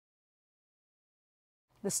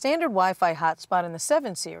The standard Wi-Fi hotspot in the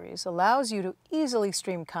 7 series allows you to easily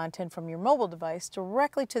stream content from your mobile device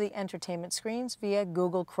directly to the entertainment screens via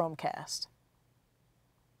Google Chromecast.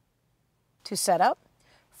 To set up,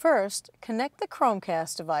 first connect the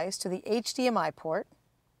Chromecast device to the HDMI port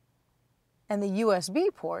and the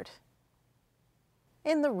USB port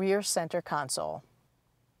in the rear center console.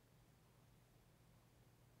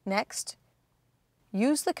 Next,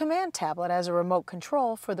 use the command tablet as a remote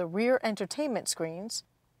control for the rear entertainment screens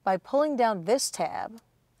by pulling down this tab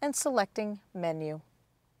and selecting Menu.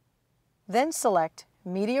 Then select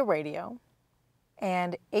Media Radio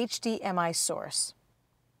and HDMI Source.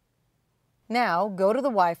 Now go to the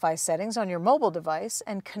Wi-Fi settings on your mobile device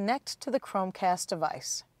and connect to the Chromecast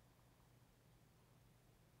device.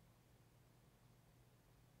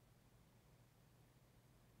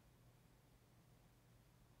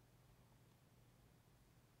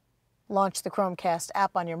 Launch the Chromecast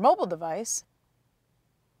app on your mobile device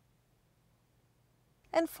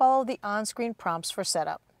and follow the on-screen prompts for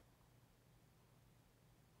setup.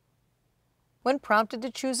 When prompted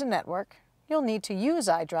to choose a network, you'll need to use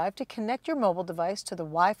iDrive to connect your mobile device to the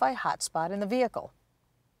Wi-Fi hotspot in the vehicle.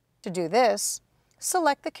 To do this,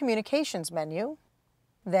 select the Communications menu,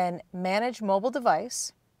 then Manage Mobile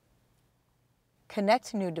Device,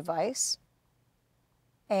 Connect New Device,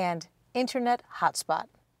 and Internet Hotspot.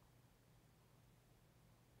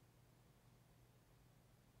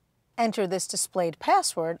 Enter this displayed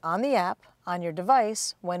password on the app on your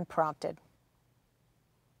device when prompted.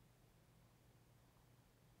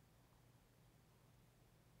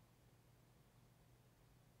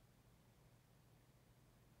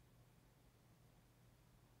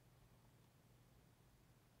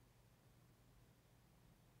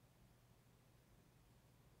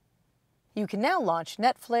 You can now launch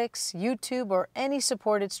Netflix, YouTube, or any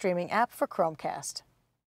supported streaming app for Chromecast.